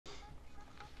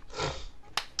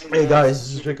Hey guys,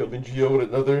 this is Jacob and Gio with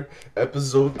another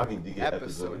episode.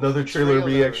 Another trailer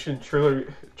reaction,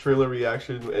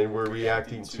 and we're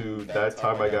reacting to That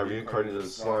Time I Got Reincarnated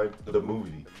as Slime, the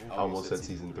movie. I almost said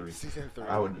season 3.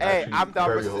 I would Hey, actually I'm down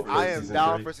very for hope I for am season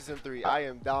down 3. for season 3. I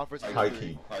am down for season High 3.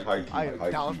 key. I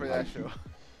am down for that show.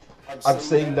 I'm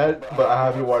saying that, but I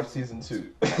haven't watched season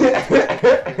 2. I've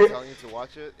been telling you to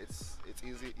watch it. It's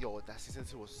easy. Yo, that season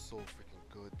 2 was so freaking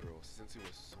good, bro. Season 2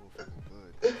 was so freaking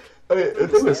good. Okay, the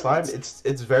thing with Slime,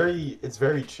 it's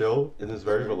very chill and it's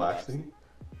very relaxing.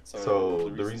 So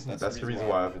that's the reason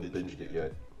why I haven't binged it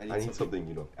yet. I need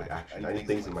something, like action. I need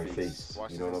things in my face.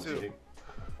 You know what I'm saying?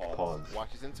 Pause.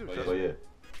 Watch season 2. But yeah.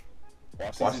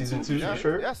 Watch season 2, you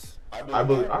sure? Yes. I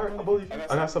believe you.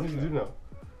 I got something to do now.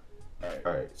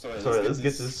 Alright. So let's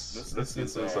get this get this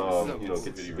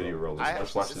video rolling.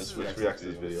 Let's watch this. Let's react to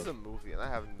this video. This is a movie, and I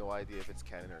have no idea if it's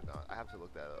canon or not. I have to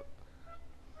look that up.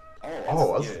 I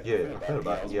was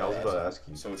about to ask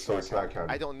you. So it's not canon.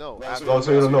 I don't know.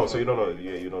 So you don't know.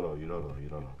 Yeah, you don't know.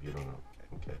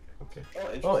 Okay.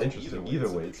 Oh, interesting. Either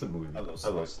way, it's a movie. I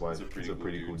love Slime. He's a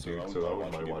pretty cool dude, so I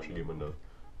wouldn't mind watching him on the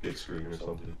big screen or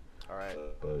something. Alright.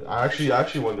 But I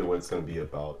actually wonder what it's gonna be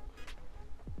about.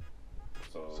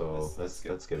 So let's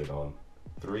get it on.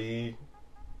 3,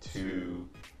 2,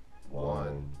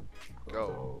 1,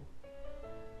 go.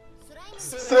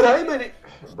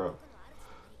 Bro.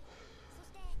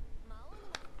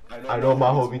 I know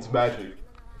Maho means magic.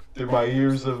 Through my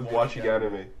years of watching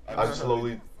anime, I'm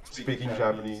slowly speaking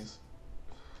Japanese.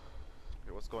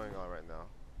 Okay, what's going on right now?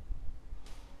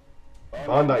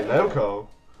 Bandai Namco?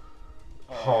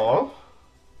 Huh?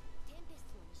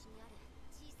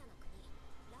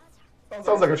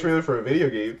 Sounds like a trailer for a video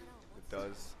game. It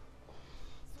does.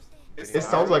 It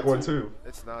sounds like one too.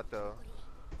 It's not though.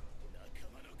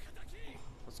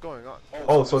 What's going on?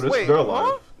 Oh, so they're alive.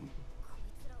 Huh?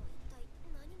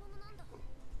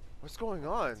 What's going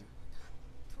on?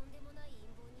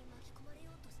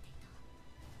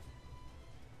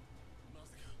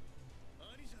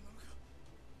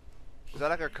 Is that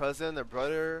like her cousin, their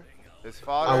brother, his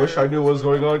father? I wish I knew what was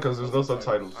going on because there's no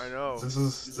subtitles. I know. This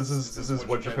is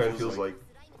what Japan feels like.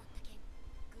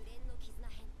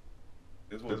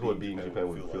 This is what being Japan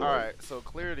would feel like. Alright, so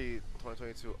clearly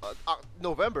 2022,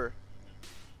 November.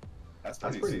 That's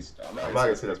pretty. I'm not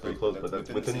gonna say that's pretty close, but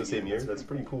that's within the same year. That's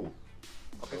pretty cool.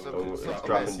 Okay, So it's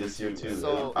dropping this year too.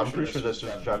 So, I'm pretty sure that's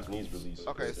just a Japanese release.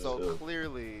 Okay, so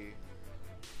clearly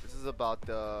this is about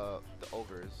the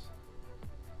ogres.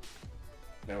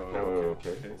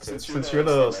 Okay. Since you're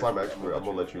the slime expert, I'm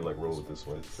gonna let you roll with this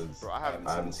one since Bro, I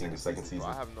haven't seen the second season.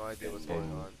 I have no idea what's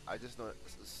going on. I just know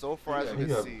so far as you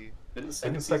can see. Didn't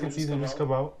the second season just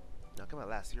come out? No, come out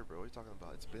last year, bro. What are you talking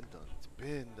about? It's been done. It's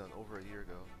been done over a year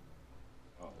ago.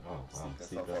 Oh wow.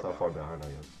 See, that's not far behind I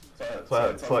am.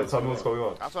 So tell me what's going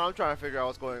on. That's what I'm trying to figure out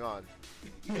what's going on.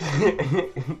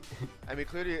 I mean,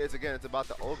 clearly it's about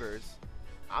the ogres.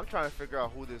 I'm trying to figure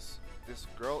out who this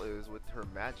girl is with her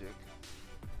magic.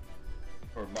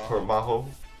 For Maho.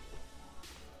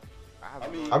 I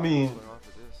mean, what's going on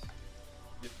for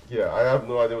this. Yeah, I have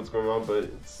no idea what's going on,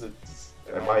 but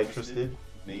am I interested?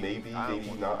 Maybe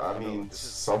not. I mean,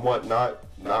 somewhat not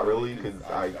really, because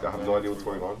I have no idea what's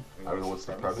going on. I don't know what's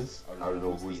the premise. I don't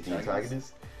know who's the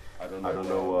antagonist. I don't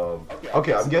know.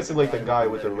 Okay, I'm guessing like the guy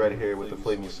with the red hair with the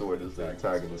flaming sword is the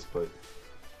antagonist, but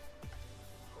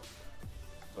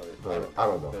I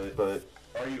don't know. But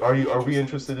are we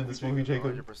interested in this movie,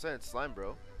 Jacob? 100% slime,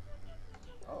 bro.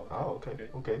 Oh,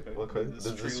 okay.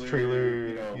 Does this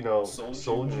trailer,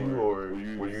 sold you, or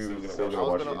were you still gonna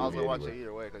watch it? I was gonna watch it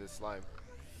either way because it's slime.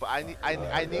 But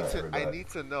I need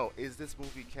to know: is this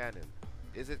movie canon?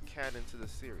 Is it canon to the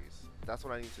series? That's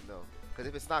what I need to know. Because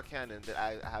if it's not canon, then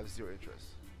I have zero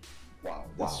interest. Wow,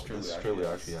 this trailer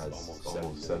actually has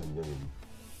almost 7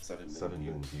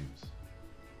 million views.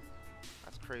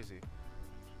 That's crazy.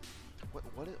 What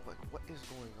is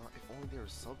going on? If only there were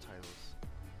subtitles.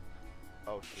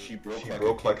 Oh shit. She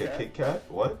broke like a Kit Kat?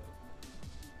 What?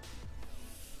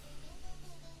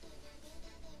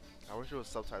 I wish there was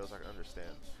subtitles I could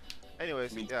understand.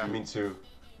 Anyways, yeah. Me too.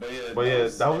 But yeah,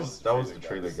 that was the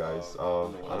trailer, guys. I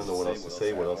don't know what else to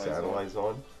say, what else to analyze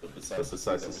on. But besides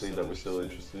to say that we're still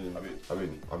interested in, I'm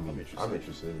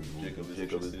interested in the movie.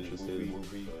 Jacob is interested in the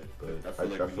movie, but I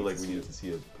feel like we need to see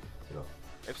it,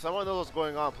 If someone knows what's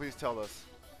going on, please tell us.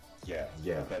 Yeah,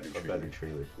 a better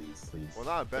trailer, please. Well,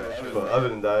 not a better trailer. But other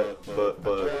than that,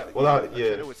 a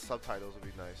trailer with subtitles would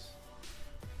be nice.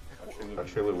 A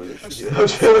trailer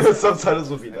with subtitles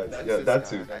would be nice. Yeah, that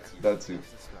too.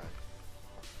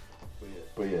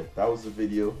 But yeah, that was the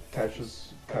video. Catch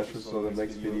us on the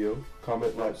next video.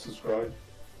 Comment, like, subscribe.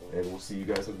 And we'll see you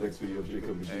guys in the next video of Jacob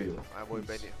and Hey, Gio. my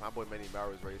boy Benny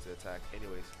Mauro is ready to attack.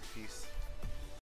 Anyways, peace.